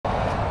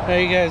How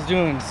you guys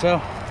doing? So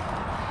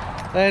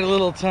I had a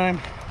little time,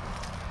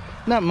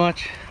 not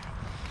much,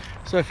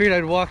 so I figured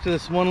I'd walk to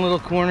this one little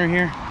corner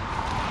here,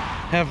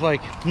 have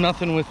like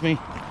nothing with me,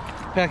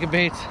 pack of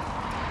baits,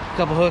 a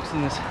couple hooks,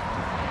 and this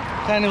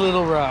tiny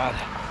little rod,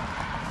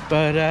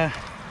 but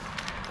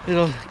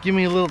it'll give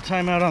me a little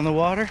time out on the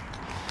water,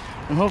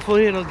 and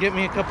hopefully it'll get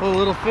me a couple of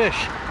little fish.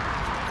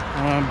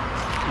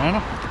 I don't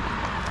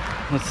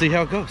know, let's see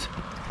how it goes.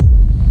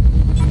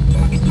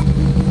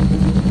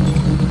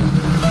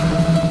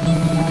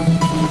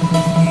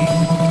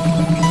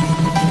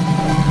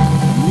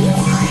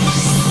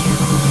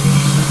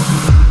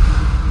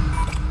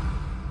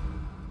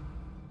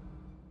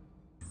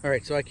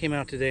 Alright, so I came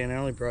out today and I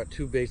only brought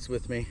 2 baits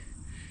with me,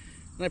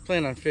 and I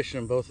plan on fishing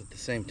them both at the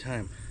same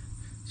time.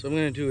 So what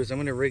I'm going to do is I'm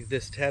going to rig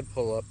this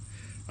tadpole up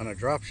on a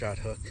drop shot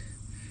hook,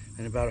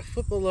 and about a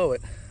foot below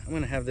it I'm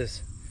going to have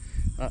this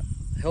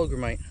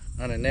Hellgrammite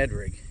on a Ned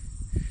rig,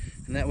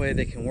 and that way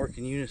they can work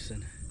in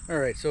unison.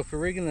 Alright, so for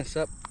rigging this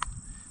up,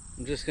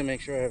 I'm just going to make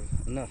sure I have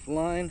enough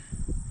line.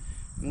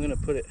 I'm going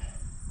to put it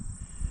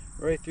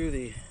right through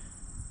the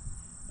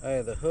eye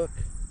of the hook,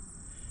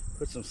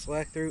 put some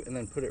slack through, and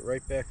then put it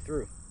right back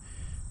through.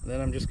 And then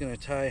I'm just going to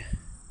tie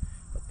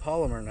a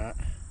polymer knot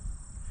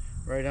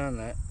right on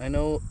that. I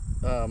know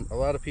a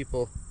lot of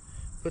people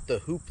put the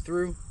hoop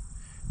through,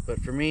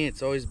 but for me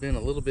it's always been a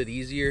little bit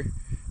easier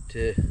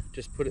to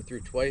just put it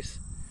through twice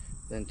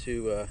than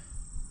to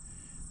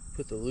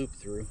put the loop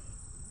through.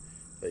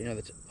 But you know,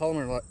 the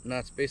polymer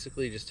knot's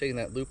basically just taking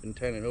that loop and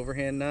tying an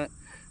overhand knot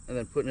and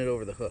then putting it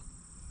over the hook.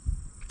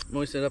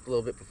 Moisten it up a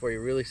little bit before you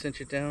really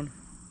cinch it down,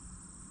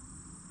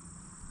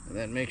 and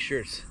then make sure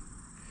it's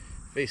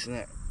facing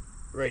that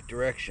right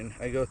direction.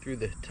 I go through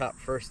the top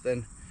first,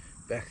 then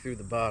back through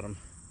the bottom,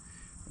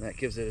 and that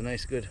gives it a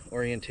nice good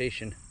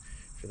orientation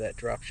for that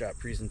drop shot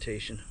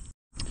presentation.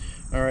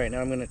 Alright,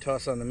 now I'm going to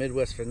toss on the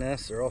Midwest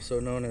Finesse, or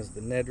also known as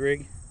the Ned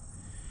rig,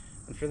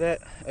 and for that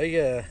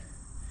I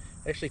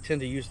actually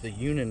tend to use the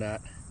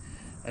Uniknot.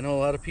 I know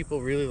a lot of people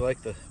really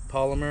like the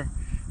polymer.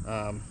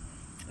 I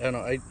don't know,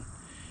 I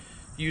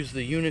use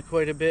the Uni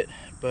quite a bit,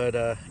 but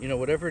you know,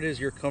 whatever it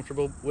is you're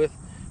comfortable with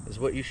is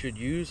what you should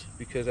use,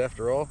 because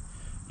after all,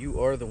 you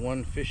are the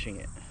one fishing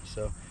it.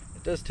 So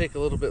it does take a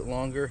little bit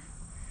longer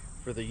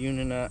for the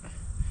Uniknot.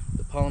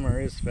 The polymer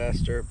is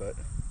faster, but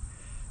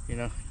you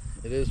know,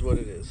 it is what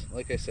it is.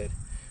 Like I said,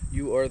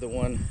 you are the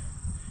one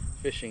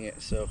fishing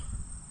it. So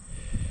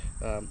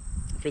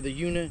for the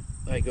Uni,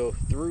 I go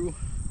through,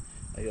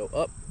 I go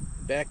up,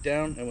 back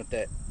down, and with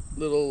that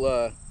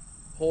little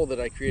hole that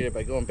I created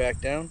by going back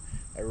down,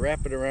 I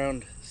wrap it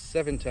around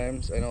 7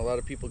 times. I know a lot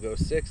of people go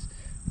 6,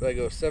 but I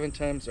go 7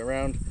 times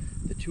around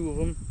the 2 of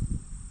them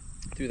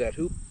through that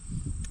hoop,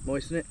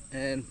 moisten it,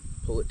 and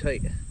pull it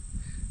tight.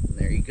 And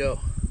there you go.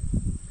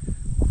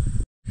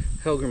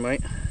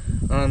 Hellgrammite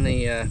on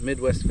the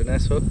Midwest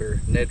Finesse hook,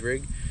 or Ned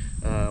rig.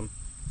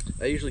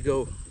 I usually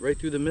go right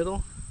through the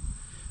middle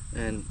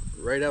and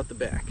right out the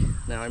back.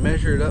 Now I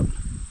measure it up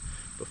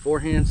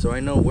beforehand so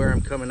I know where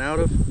I'm coming out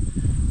of.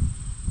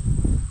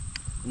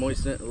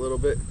 Moisten it a little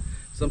bit.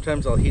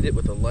 Sometimes I'll heat it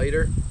with a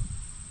lighter.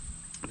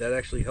 That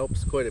actually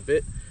helps quite a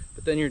bit,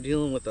 but then you're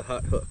dealing with a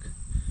hot hook.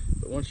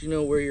 But once you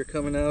know where you're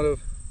coming out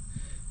of,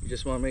 you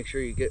just want to make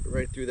sure you get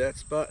right through that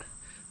spot.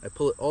 I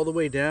pull it all the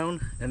way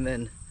down and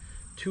then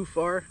too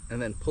far,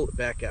 and then pull it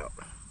back out.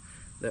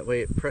 That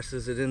way it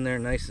presses it in there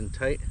nice and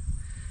tight,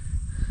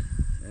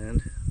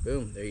 and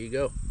boom, there you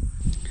go.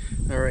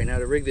 Alright, now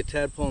to rig the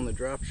tadpole and the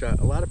drop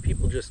shot, a lot of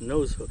people just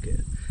nose hook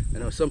it. I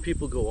know some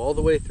people go all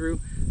the way through.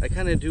 I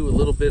kind of do a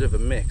little bit of a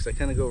mix. I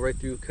kind of go right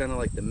through kind of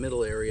like the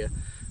middle area.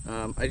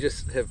 I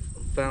just have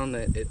found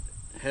that it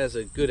has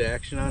a good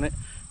action on it,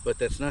 but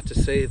that's not to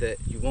say that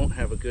you won't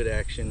have a good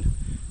action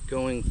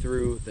going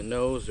through the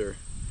nose or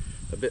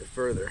a bit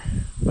further.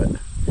 But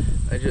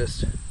I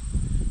just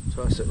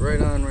toss it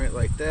right on, right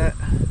like that,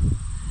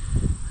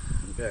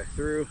 and back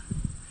through,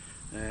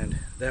 and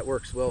that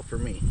works well for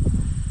me.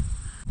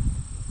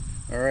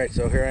 Alright,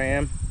 so here I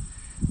am.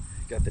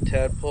 Got the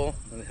tadpole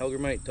and the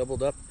Hellgrammite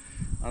doubled up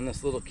on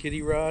this little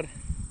kitty rod.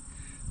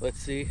 Let's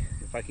see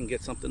if I can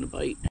get something to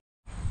bite.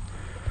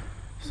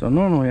 So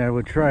normally I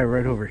would try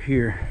right over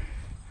here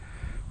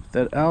with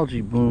that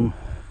algae bloom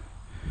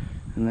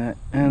and that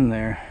end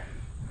there.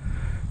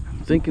 I'm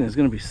thinking it's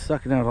going to be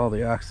sucking out all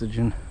the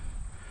oxygen.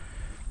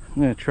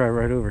 I'm going to try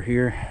right over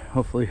here,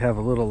 hopefully have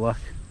a little luck.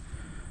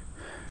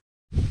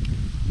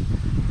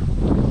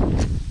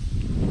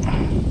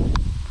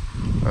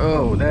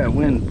 Oh, that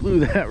wind blew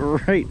that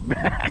right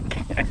back.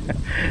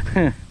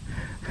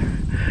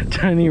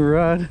 Tiny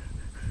rod,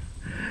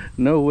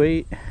 no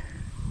weight.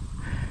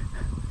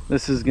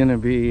 This is going to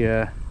be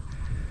a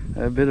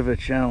bit of a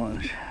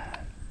challenge.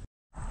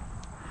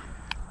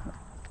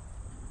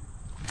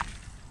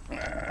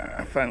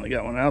 I finally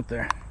got one out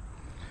there.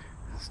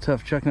 It's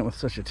tough chucking it with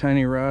such a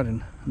tiny rod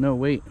and no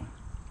weight.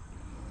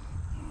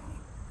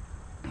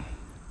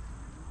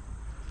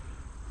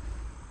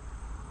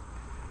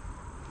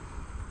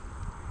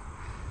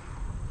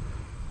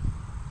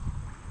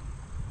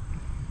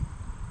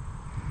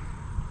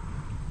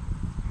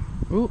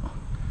 Ooh,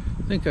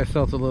 I think I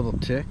felt a little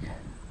tick.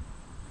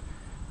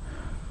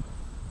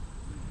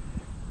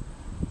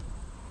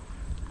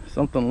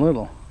 Something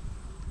little.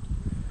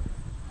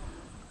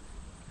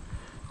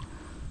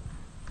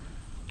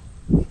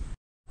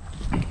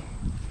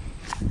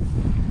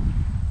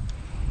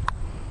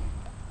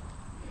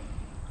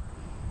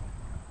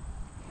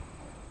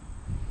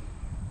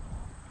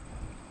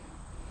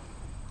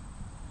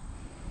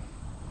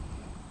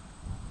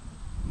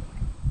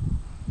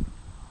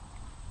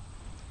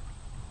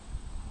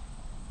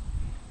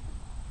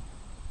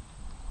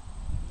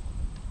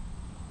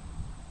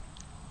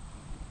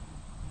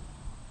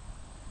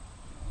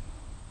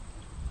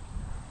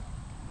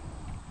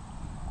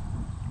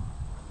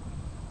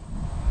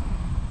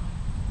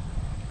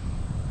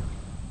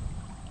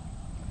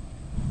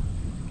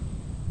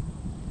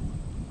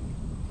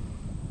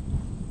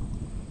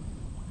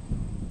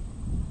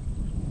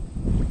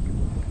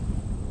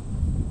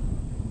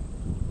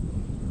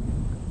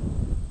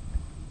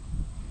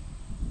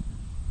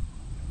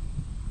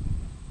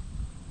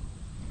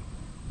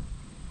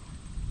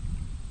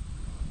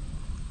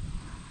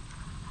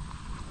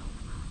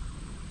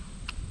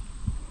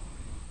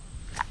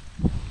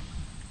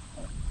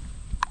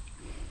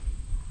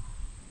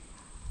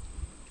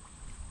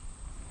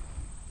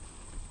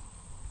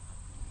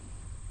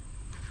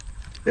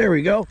 There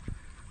we go.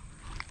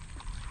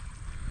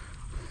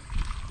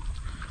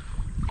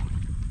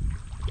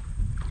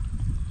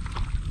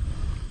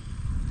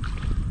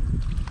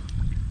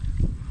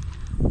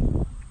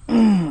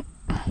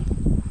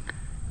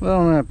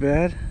 Well, not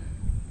bad.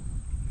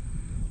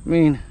 I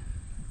mean,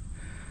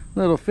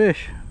 little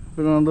fish,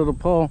 put on a little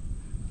pole.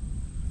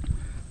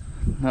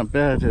 Not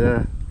bad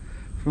for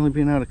only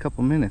being out a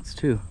couple minutes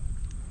too.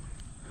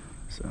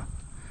 So,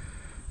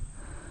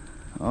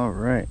 all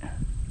right.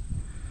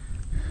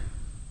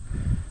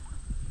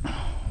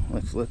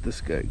 Let's let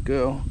this guy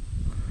go.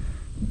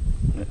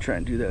 I'm gonna try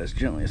and do that as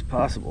gently as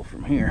possible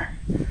from here.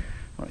 I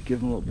want to give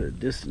him a little bit of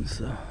distance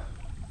though.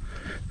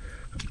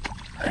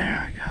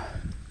 There we go.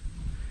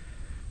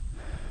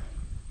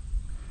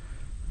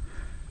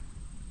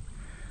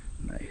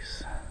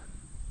 Nice.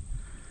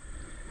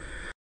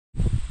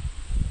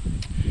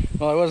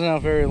 Well, I wasn't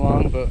out very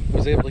long, but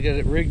was able to get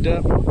it rigged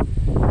up,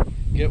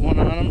 get one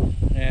on him,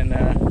 and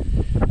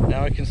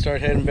now I can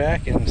start heading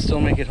back and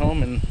still make it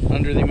home in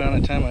under the amount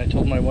of time I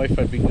told my wife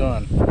I'd be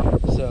gone.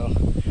 So,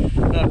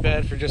 not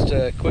bad for just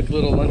a quick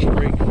little lunch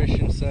break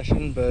fishing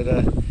session, but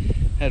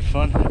had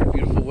fun,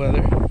 beautiful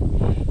weather.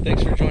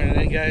 Thanks for joining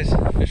in, guys.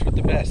 Fish with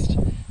the best.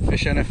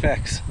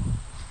 FishNFX.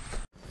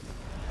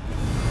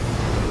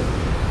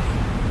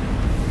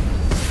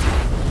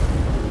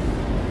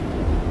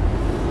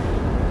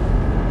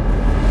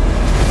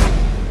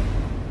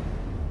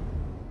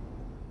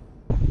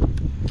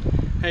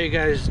 How you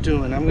guys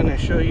doing? I'm going to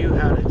show you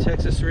how to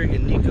Texas rig a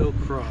Nikko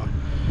craw.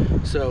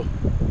 So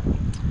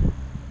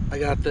I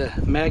got the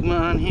Magma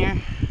on here,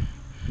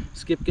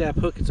 skip gap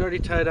hook. It's already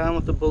tied on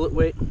with the bullet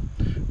weight.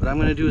 What I'm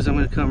going to do is I'm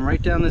going to come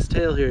right down this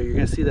tail here. You're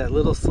going to see that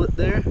little slit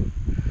there,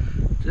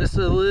 just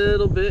a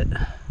little bit,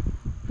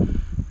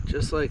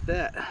 just like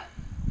that.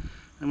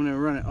 I'm going to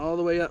run it all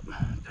the way up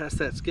past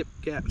that skip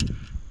gap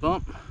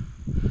bump.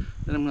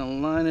 Then I'm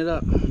going to line it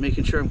up,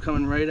 making sure I'm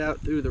coming right out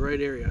through the right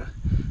area.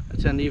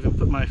 I tend to even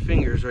put my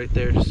fingers right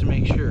there just to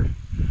make sure.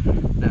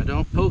 Now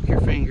don't poke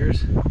your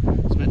fingers.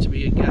 It's meant to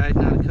be a guide,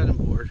 not a cutting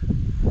board.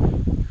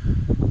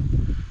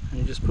 And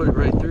you just put it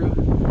right through.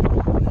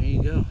 There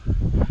you go.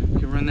 You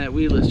can run that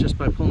weedless just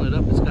by pulling it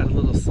up. It's got a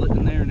little slit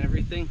in there and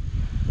everything.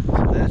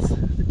 So that's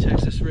the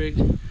Texas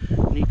rigged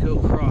Nikko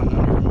craw in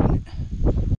under a minute.